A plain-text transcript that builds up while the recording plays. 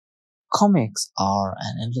Comics are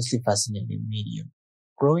an endlessly fascinating medium.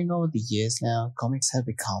 Growing over the years now, comics have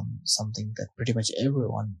become something that pretty much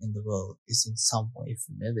everyone in the world is in some way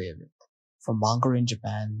familiar with. From manga in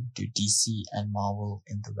Japan to DC and Marvel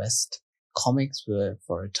in the West, comics were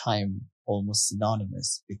for a time almost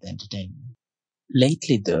synonymous with entertainment.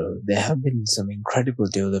 Lately, though, there have been some incredible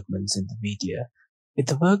developments in the media, with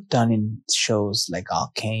the work done in shows like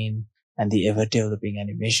Arcane and the ever developing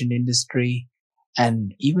animation industry,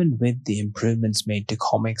 and even with the improvements made to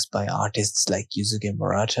comics by artists like Yusuke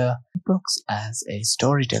Murata, books as a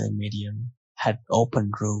storytelling medium had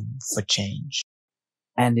opened room for change.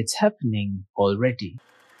 And it's happening already.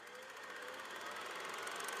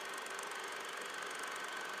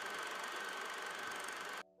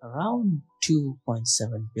 Around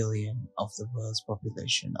 2.7 billion of the world's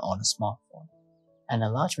population own a smartphone, and a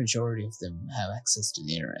large majority of them have access to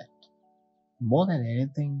the internet. More than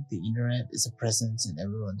anything, the internet is a presence in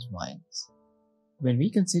everyone's minds. When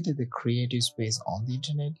we consider the creative space on the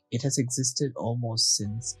internet, it has existed almost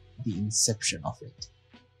since the inception of it.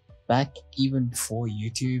 Back even before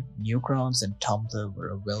YouTube, Newgrounds and Tumblr were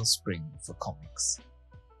a wellspring for comics.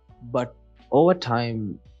 But over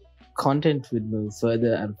time, content would move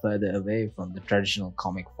further and further away from the traditional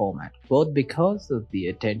comic format, both because of the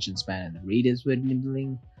attention span of the readers were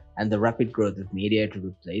dwindling and the rapid growth of media to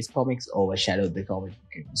replace comics overshadowed the comic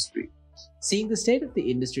book industry. Seeing the state of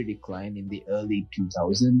the industry decline in the early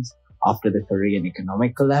 2000s after the Korean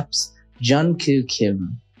economic collapse, Jun-Koo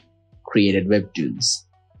Kim created Webtoons.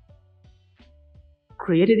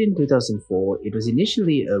 Created in 2004, it was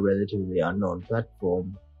initially a relatively unknown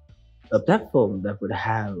platform, a platform that would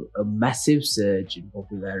have a massive surge in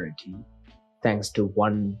popularity thanks to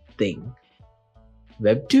one thing.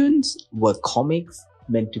 Webtoons were comics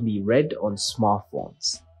meant to be read on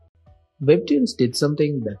smartphones. Webtoons did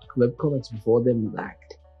something that webcomics before them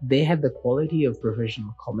lacked. They had the quality of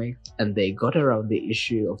professional comics, and they got around the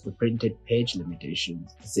issue of the printed page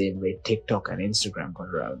limitations the same way TikTok and Instagram got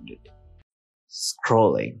around it.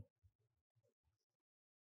 Scrolling.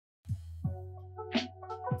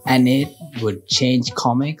 And it would change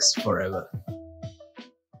comics forever.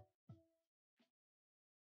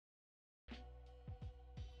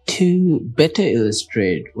 To better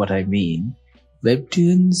illustrate what I mean,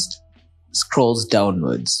 Webtoons scrolls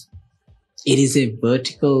downwards. It is a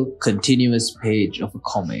vertical, continuous page of a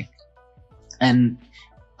comic. And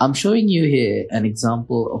I'm showing you here an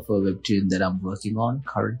example of a Webtoon that I'm working on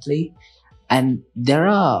currently. And there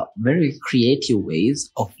are very creative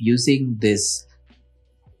ways of using this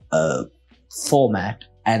format,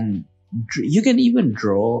 and you can even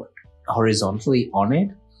draw horizontally on it.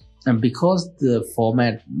 And because the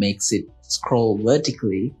format makes it scroll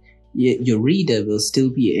vertically, your reader will still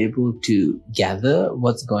be able to gather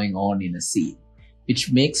what's going on in a scene,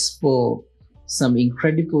 which makes for some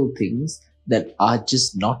incredible things that are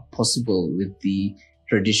just not possible with the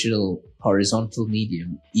traditional horizontal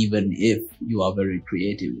medium, even if you are very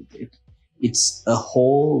creative with it. It's a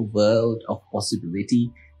whole world of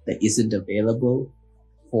possibility that isn't available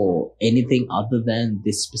for anything other than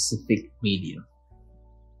this specific medium.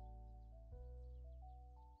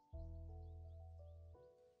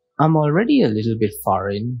 I'm already a little bit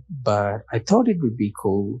far in, but I thought it would be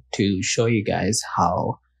cool to show you guys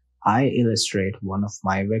how I illustrate one of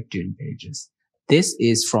my Webtoon pages. This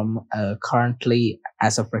is from currently,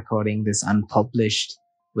 as of recording, this unpublished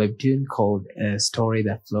Webtoon called A Story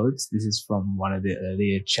That Floats. This is from one of the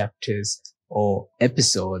earlier chapters or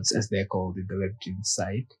episodes, as they're called in the Webtoon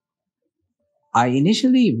site. I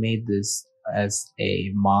initially made this as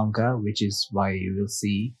a manga, which is why you will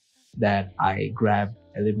see that I grabbed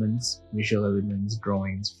elements, visual elements,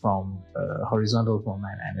 drawings from a horizontal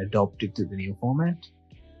format and adopted to the new format.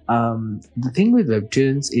 The thing with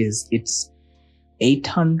Webtoons is it's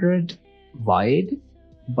 800 wide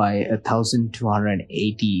by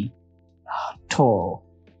 1280 tall.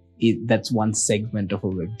 That's one segment of a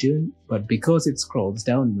Webtoon, but because it scrolls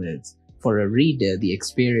downwards, for a reader, the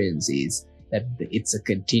experience is that it's a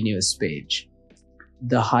continuous page.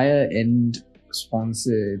 The higher end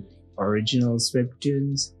sponsored originals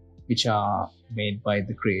Webtoons, which are made by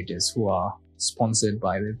the creators who are sponsored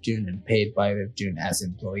by Webtoon and paid by Webtoon as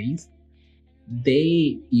employees,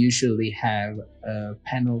 they usually have a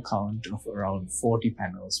panel count of around 40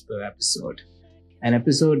 panels per episode. An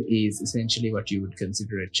episode is essentially what you would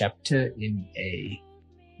consider a chapter in a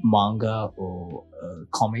manga or a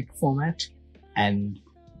comic format, and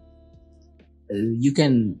you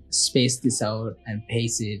can space this out and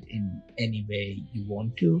pace it in any way you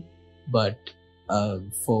want to, but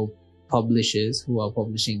for publishers who are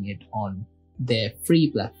publishing it on their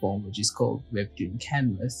free platform, which is called Webtoon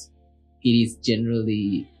Canvas, it is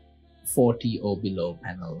generally 40 or below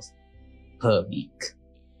panels per week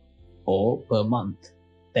or per month.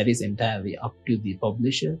 That is entirely up to the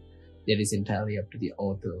publisher. That is entirely up to the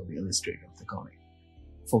author or the illustrator of the comic.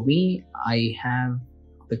 For me, I have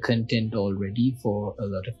the content already for a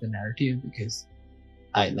lot of the narrative because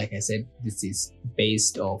like I said, this is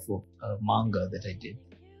based off of a manga that I did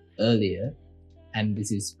earlier, and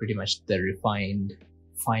this is pretty much the refined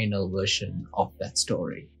final version of that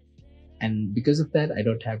story. And because of that, I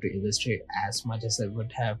don't have to illustrate as much as I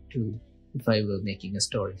would have to if I were making a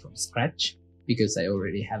story from scratch, because I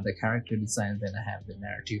already have the character designs and I have the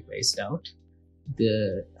narrative based out.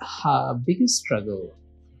 The biggest struggle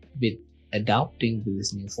with adapting to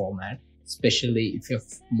this new format, especially if you're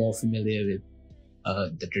more familiar with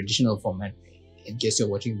the traditional format, in case you're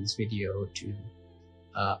watching this video to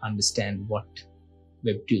understand what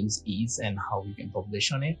Webtoons is and how you can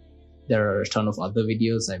publish on it. There are a ton of other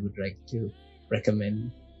videos I would like to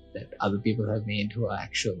recommend that other people have made who are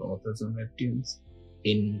actual authors on Webtoons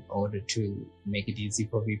in order to make it easy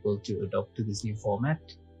for people to adopt to this new format.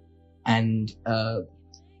 And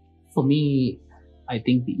for me, I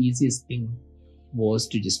think the easiest thing was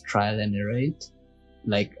to just trial and error it.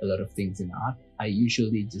 Like a lot of things in art, I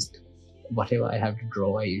usually just, whatever I have to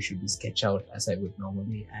draw, I usually sketch out as I would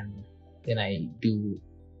normally, and then I do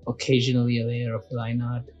occasionally a layer of line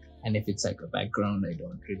art, and if it's like a background, I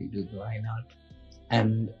don't really do the line art,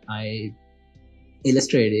 and I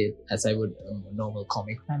illustrate it as I would a normal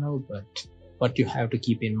comic panel. But what you have to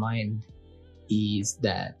keep in mind is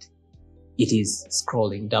that it is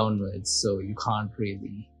scrolling downwards, so you can't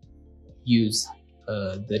really use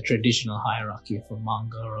the traditional hierarchy of a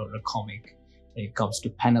manga or a comic when it comes to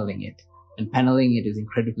paneling it. And paneling it is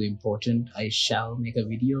incredibly important. I shall make a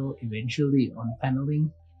video eventually on paneling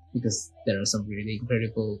because there are some really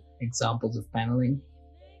incredible examples of paneling.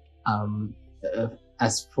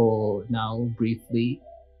 As for now, briefly,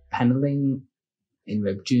 paneling in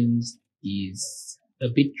Webtoons is a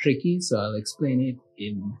bit tricky, so I'll explain it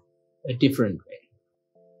in a different way.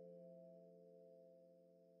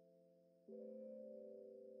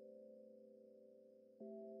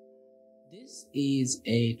 This is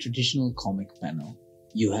a traditional comic panel.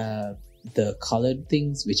 You have the colored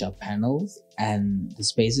things, which are panels, and the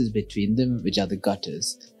spaces between them, which are the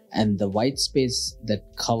gutters. And the white space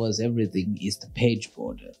that covers everything is the page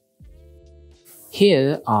border.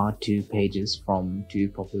 Here are two pages from two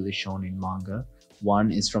popularly shonen manga.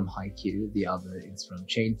 One is from Haikyuu, the other is from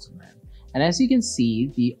Chainsaw Man. And as you can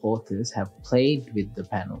see, the authors have played with the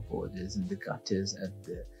panel borders and the gutters and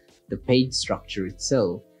the page structure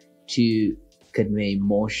itself to convey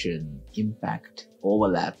motion, impact,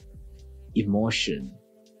 overlap, emotion,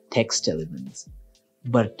 text elements.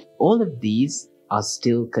 But all of these are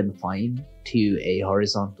still confined to a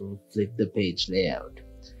horizontal flip the page layout.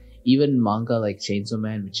 Even manga like Chainsaw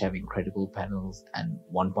Man, which have incredible panels, and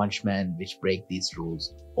One Punch Man, which break these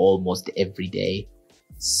rules almost every day,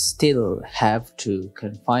 still have to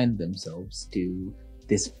confine themselves to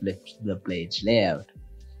this flip the page layout.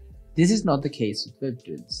 This is not the case with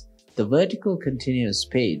Webtoons. The vertical continuous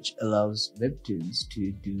page allows Webtoons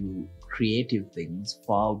to do creative things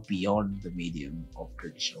far beyond the medium of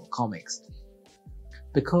traditional comics.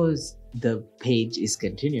 Because the page is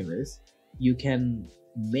continuous, you can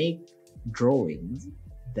make drawings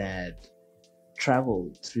that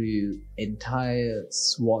travel through entire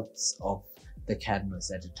swaths of the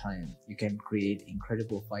canvas at a time. You can create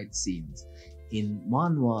incredible fight scenes. In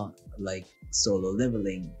manhwa like Solo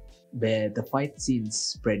Leveling, where the fight scenes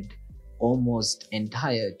spread almost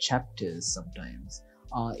entire chapters sometimes,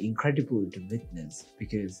 are incredible to witness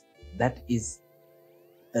because that is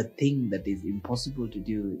a thing that is impossible to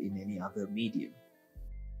do in any other medium.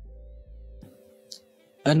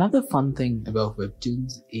 Another fun thing about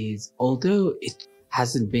Webtoons is, although it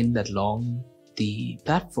hasn't been that long, the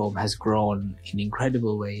platform has grown in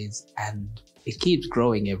incredible ways and it keeps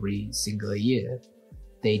growing every single year.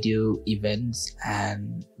 They do events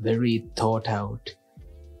and very thought out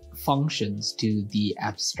functions to the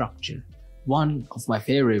app structure. One of my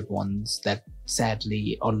favorite ones that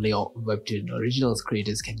sadly only Webtoon Originals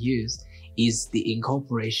creators can use is the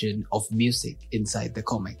incorporation of music inside the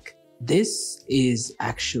comic. This is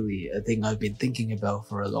actually a thing I've been thinking about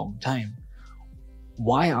for a long time.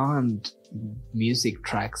 Why aren't music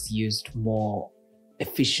tracks used more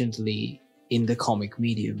efficiently in the comic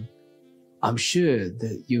medium? I'm sure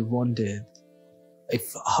that you wondered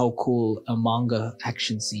how cool a manga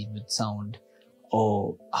action scene would sound,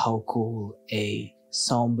 or how cool a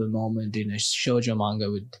somber moment in a shoujo manga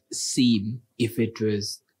would seem if it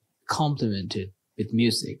was complemented with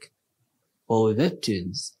music. Well, with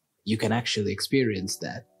Webtoons, you can actually experience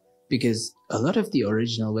that. Because a lot of the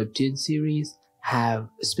original Webtoon series have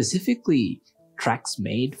specifically tracks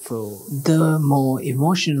made for the more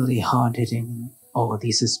emotionally hard hitting, or the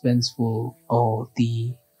suspenseful, or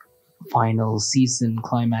the final season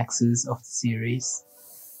climaxes of the series.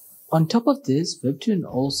 On top of this, Webtoon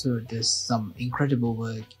also does some incredible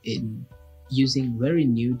work in using very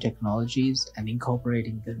new technologies and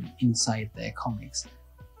incorporating them inside their comics.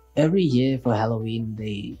 Every year for Halloween,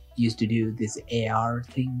 they used to do this AR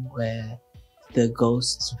thing where the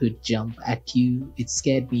ghosts would jump at you. It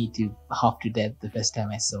scared me to half to death the first time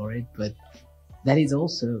I saw it, but that is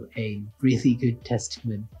also a really good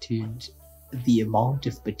testament to the amount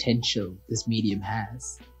of potential this medium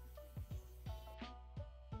has.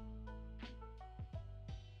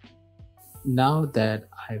 Now that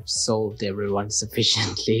I've sold everyone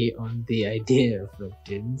sufficiently on the idea of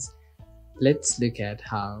Webtoons, let's look at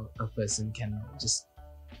how a person can just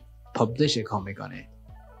publish a comic on it.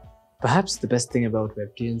 Perhaps the best thing about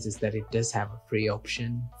Webtoons is that it does have a free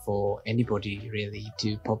option for anybody really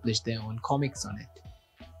to publish their own comics on it.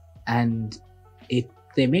 And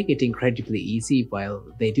they make it incredibly easy, while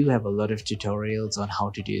they do have a lot of tutorials on how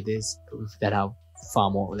to do this that are far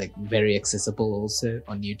more very accessible also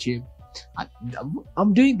on YouTube.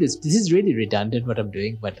 I'm doing this. This is really redundant what I'm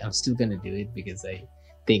doing, but I'm still gonna do it because I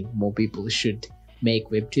think more people should make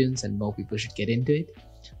Webtoons and more people should get into it.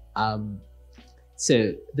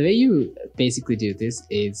 So the way you basically do this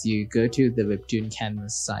is you go to the Webtoon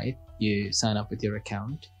Canvas site, you sign up with your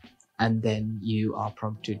account, and then you are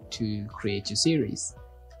prompted to create your series.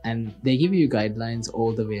 And they give you guidelines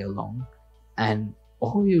all the way along, and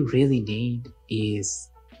all you really need is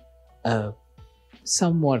a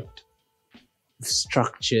somewhat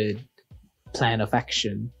structured plan of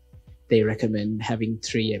action. They recommend having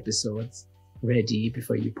 3 episodes ready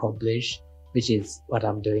before you publish, which is what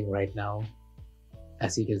I'm doing right now,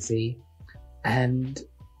 as you can see. And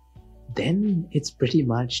then it's pretty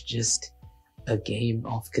much just a game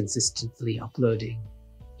of consistently uploading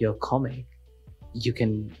your comic. You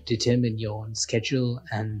can determine your own schedule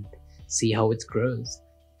and see how it grows.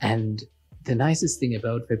 And the nicest thing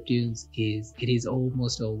about Webtoons is it is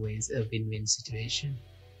almost always a win-win situation,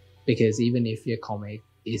 because even if your comic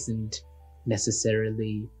isn't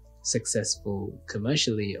necessarily successful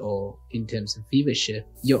commercially or in terms of viewership,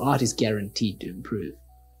 your art is guaranteed to improve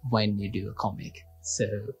when you do a comic. So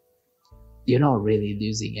you're not really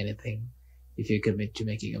losing anything if you commit to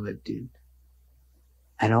making a Webtoon.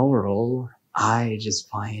 And overall, I just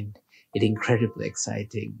find it incredibly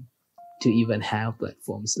exciting to even have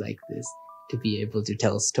platforms like this, to be able to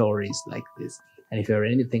tell stories like this. And if you're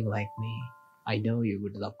anything like me, I know you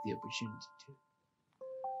would love the opportunity to.